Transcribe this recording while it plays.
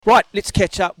Right, let's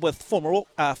catch up with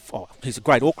he's a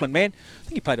great Auckland man. I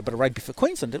think he played a bit of rugby for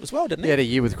Queensland as well, didn't He he? had a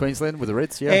year with Queensland, with the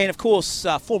Reds, yeah. And, of course,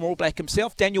 former All Black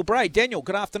himself, Daniel Braid. Daniel,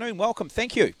 good afternoon. Welcome.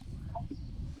 Thank you.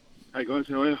 Hey guys,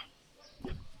 how are you?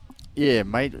 Yeah,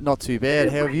 mate, not too bad.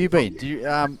 How have you been?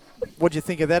 What do you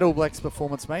think of that All Blacks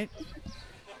performance, mate?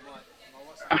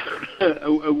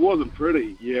 It wasn't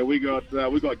pretty. Yeah, we got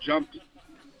jumped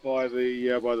by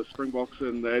the Springboks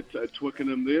and at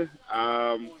Twickenham there.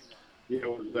 It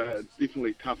was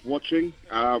definitely tough watching.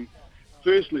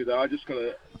 Firstly, though, I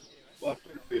think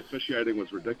the officiating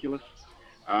was ridiculous.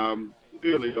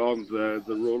 Early on, the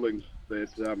rulings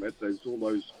that at all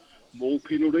those maul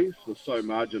penalties were so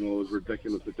marginal, it was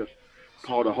ridiculous. It just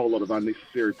piled a whole lot of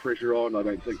unnecessary pressure on. I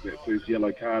don't think that first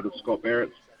yellow card of Scott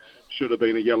Barrett's should have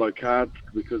been a yellow card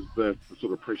because the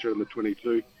sort of pressure in the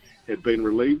 22 had been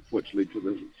relieved, which led to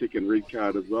the second red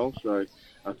card as well. So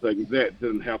I think that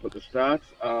didn't help at the start.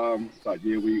 But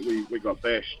yeah, we got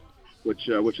bashed, which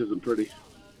isn't pretty.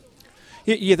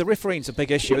 Yeah, the refereeing's a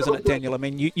big issue, isn't it, Daniel? I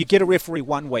mean, you get a referee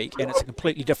one week and it's a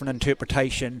completely different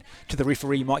interpretation to the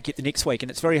referee you might get the next week,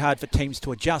 and it's very hard for teams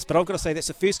to adjust. But I've got to say, that's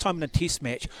the first time in a test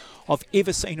match I've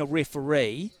ever seen a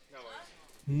referee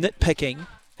nitpicking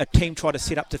a team try to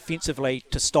set up defensively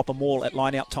to stop a maul at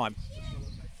line-out time.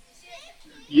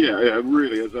 Yeah, it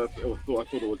really is. I thought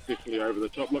it was definitely over the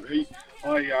top. Look,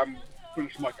 I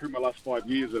finished my career, my last 5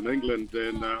 years in England,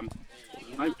 and what's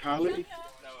his name, Carly,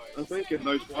 I think, and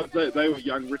those guys, they were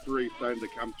young referees starting to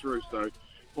come through, so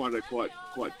find it quite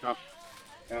tough.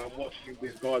 Watching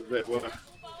these guys that were,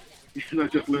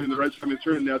 just learning the ropes coming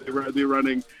through, and now they're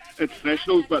running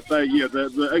internationals, but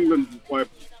the England way of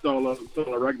style of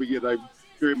rugby, they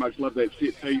very much love that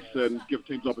set piece and give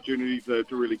teams opportunities to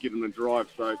really get in and drive.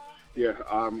 So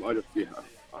I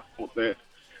thought that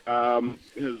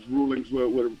his rulings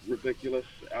were ridiculous,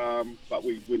 but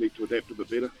we need to adapt a bit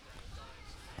better.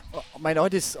 Mate, I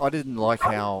didn't like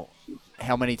how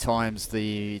many times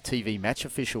the TV match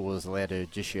official was allowed to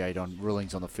officiate on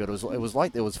rulings on the field. It was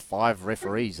like there was 5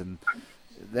 referees, and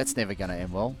that's never going to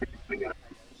end well.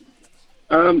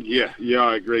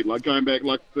 I agree. Like going back,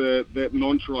 like that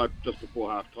non-try just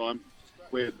before half time,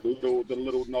 where the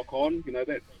little knock on,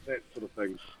 that sort of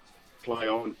things play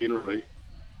on generally.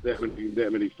 That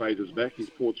many phases back, he's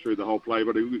poured through the whole play,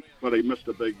 but he missed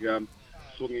a big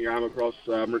swinging arm across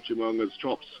Richie Monga's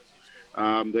chops.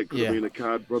 That could have been a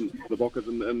card from the Bokkers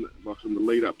in the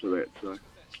lead up to that. So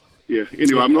yeah.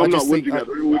 Anyway, I'm not whinging about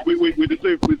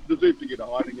it. We deserve to get a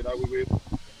hiding.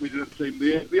 We didn't seem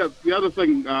there. The other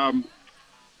thing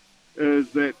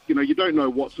is that you don't know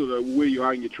what sort of where you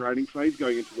are in your training phase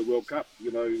going into the World Cup.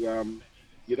 You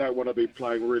don't want to be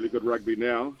playing really good rugby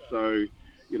now. So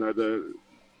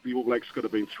the All Blacks could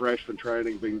have been thrashed in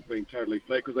training, being totally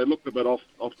flat because they looked a bit off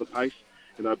the pace.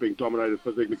 Being dominated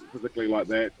physically like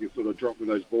that, you're sort of dropping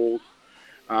those balls,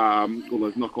 all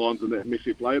those knock-ons and that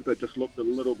messy play. They just looked a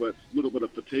little bit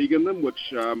of fatigue in them,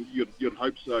 which you'd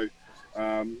hope so.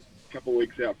 A couple of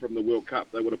weeks out from the World Cup,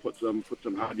 they would have put some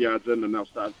hard yards in, and they'll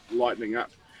start lightening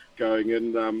up going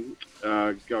into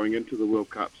the World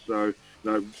Cup. So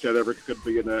South Africa could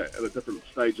be at a different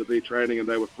stage of their training, and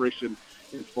they were fresh and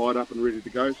fired up and ready to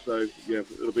go. So yeah,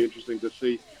 it'll be interesting to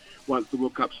see once the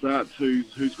World Cup starts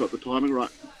who's got the timing right.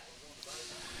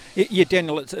 Yeah,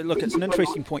 Daniel, it's an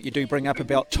interesting point you do bring up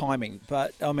about timing,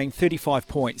 but I mean 35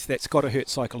 points, that's got to hurt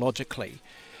psychologically.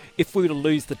 If we were to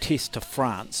lose the test to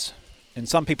France, and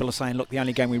some people are saying, look, the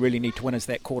only game we really need to win is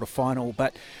that quarter-final,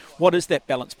 but what is that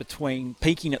balance between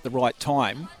peaking at the right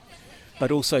time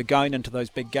but also going into those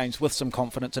big games with some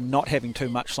confidence and not having too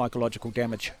much psychological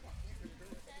damage?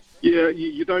 Yeah,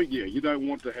 you don't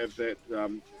want to have that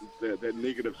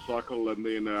negative cycle, and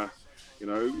then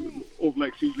All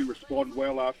Blacks usually respond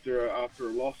well after a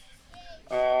loss,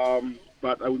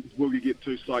 but will you get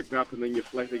too psyched up and then you're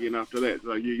flat again after that?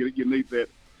 So you need that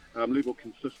level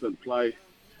consistent play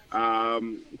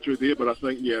through there. But I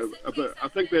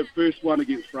think that first one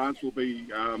against France will be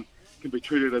can be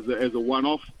treated as a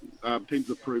one-off. Teams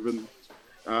have proven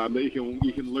that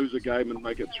you can lose a game and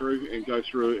make it through and go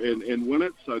through and win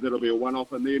it. So that'll be a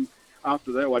one-off, and then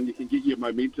after that one, you can get your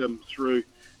momentum through,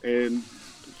 and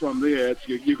from there,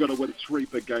 you've got to win 3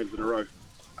 big games in a row.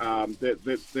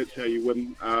 That's how you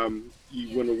win.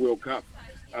 You win a World Cup.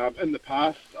 In the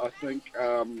past, I think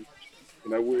our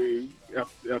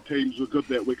teams were good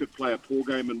that we could play a poor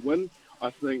game and win. I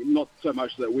think not so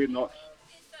much that we're not,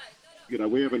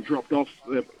 we haven't dropped off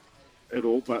at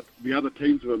all, but the other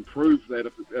teams have improved that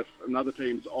if another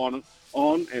team's on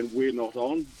and we're not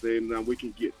on, then we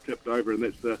can get tipped over, and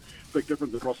that's the big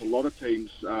difference across a lot of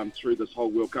teams through this whole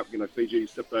World Cup.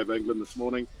 Fiji's tipped over England this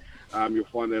morning. You'll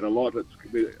find that a lot. It's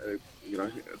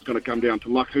going to come down to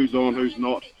luck, who's on, who's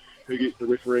not, who gets the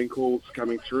refereeing calls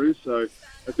coming through. So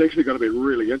it's actually going to be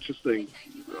really interesting.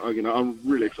 I'm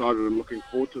really excited and looking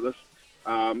forward to this.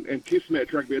 And Test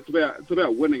match rugby, it's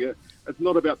about winning it. It's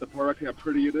not about the product, how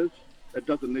pretty it is. It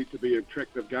doesn't need to be an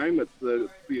attractive game. It's the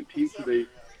intensity,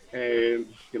 and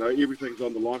everything's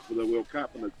on the line for the World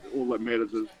Cup, and all that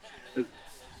matters is.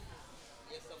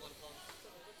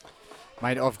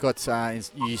 Mate, I've got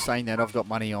you saying that I've got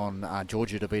money on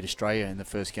Georgia to beat Australia in the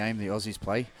first game the Aussies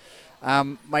play.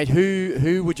 Mate,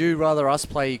 who would you rather us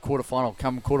play quarterfinal?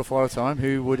 Come quarterfinal time,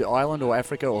 who would, Ireland or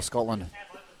Africa or Scotland?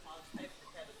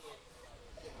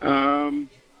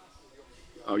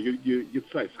 You'd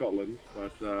say Scotland,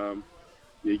 but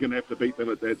you're going to have to beat them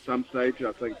at some stage.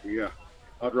 I think,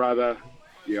 I'd rather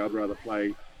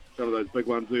play some of those big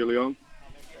ones early on.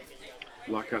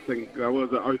 Like I think, what was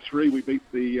it, 2003, we beat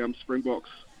the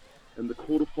Springboks in the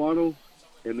quarterfinal,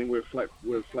 and then we're flat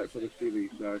for the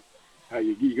semis. So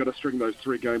you got to string those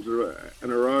 3 games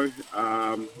in a row,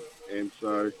 and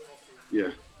so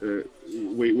where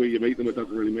you meet them, it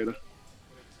doesn't really matter.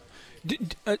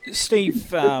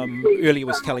 Steve earlier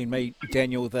was telling me,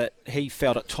 Daniel, that he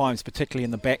felt at times, particularly in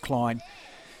the back line,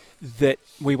 that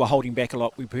we were holding back a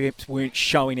lot. We perhaps weren't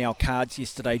showing our cards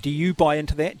yesterday. Do you buy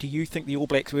into that? Do you think the All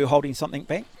Blacks were holding something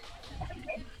back?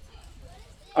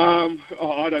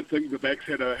 I don't think the backs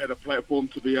had a platform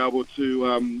to be able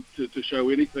to show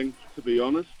anything, to be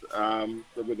honest. So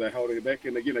were they holding it back?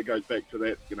 And again, it goes back to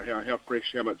that, how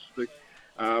fresh, how much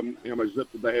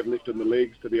zip did they have left in the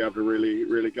legs to be able to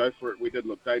really go for it. We did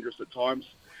look dangerous at times.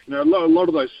 A lot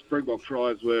of those Springbok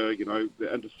tries were,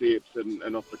 the intercepts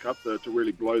and off the cuff to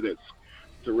really blow that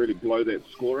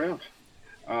score out.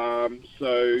 I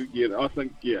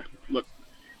think, look,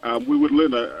 we would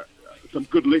learn some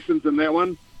good lessons in that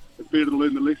one. It's better to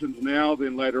learn the lessons now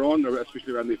than later on,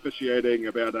 especially around the officiating,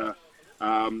 about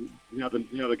how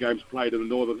the game's played in the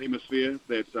Northern Hemisphere,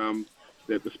 that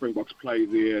the Springboks play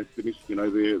their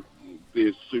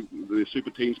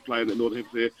super teams play in the Northern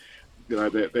Hemisphere.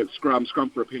 That scrum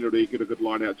for a penalty, get a good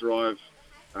line-out drive,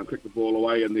 kick the ball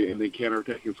away, and then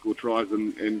counter-attack and score tries,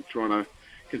 and trying to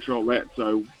control that.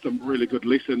 So some really good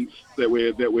lessons that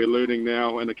we're learning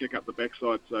now, and a kick up the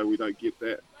backside, so we don't get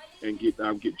that and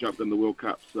get jumped in the World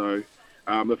Cup. So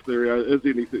if there is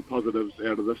anything positives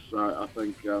out of this, I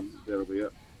think that'll be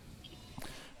it.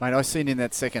 Mate, I seen in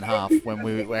that second half, when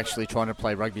we were actually trying to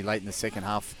play rugby late in the second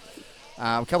half,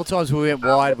 a couple of times we went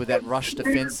wide with that rush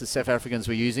defence the South Africans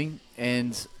were using,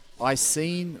 and I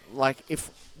seen, like, if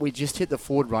we just hit the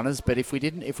forward runners, but if we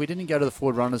didn't go to the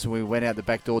forward runners and we went out the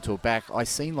back door to a back, I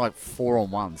seen like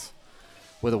 4-on-1s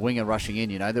with a winger rushing in.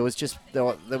 There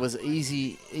was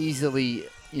easily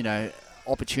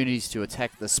opportunities to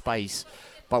attack the space,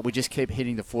 but we just kept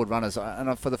hitting the forward runners.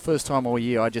 And for the first time all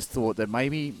year, I just thought that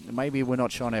maybe we're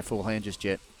not showing our full hand just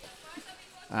yet.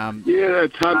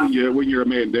 It's hard when you're a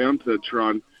man down to try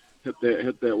and hit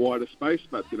that wider space,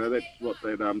 but that's what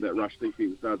that rush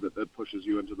defense does. That pushes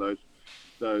you into those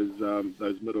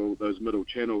middle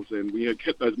channels, and when you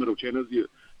hit those middle channels, you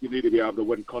need to be able to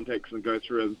win contacts and go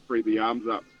through and free the arms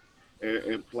up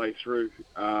and play through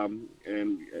and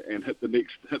hit the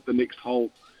next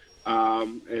hole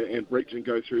and breach and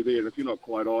go through there. And if you're not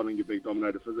quite on and you're being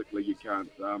dominated physically, you can't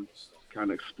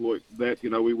exploit that.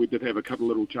 We did have a couple of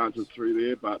little chances through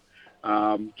there, but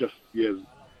how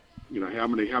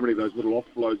many of those little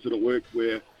offloads did it work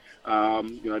where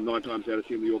 9 times out of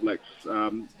 10 the All Blacks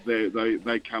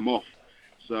they come off.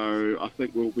 So I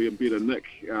think we'll be in better nick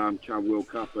come World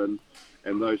Cup, and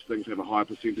those things have a higher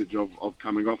percentage of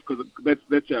coming off, because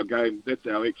that's our game, that's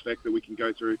our X factor. We can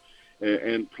go through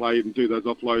and play and do those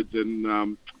offloads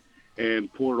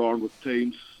and pour it on with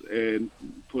teams and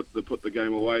put the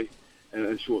game away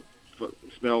in short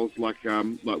spells like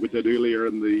we did earlier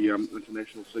in the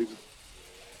international season.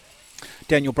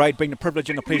 Daniel Braid, been a privilege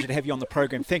and a pleasure to have you on the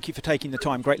program. Thank you for taking the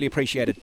time. Greatly appreciated.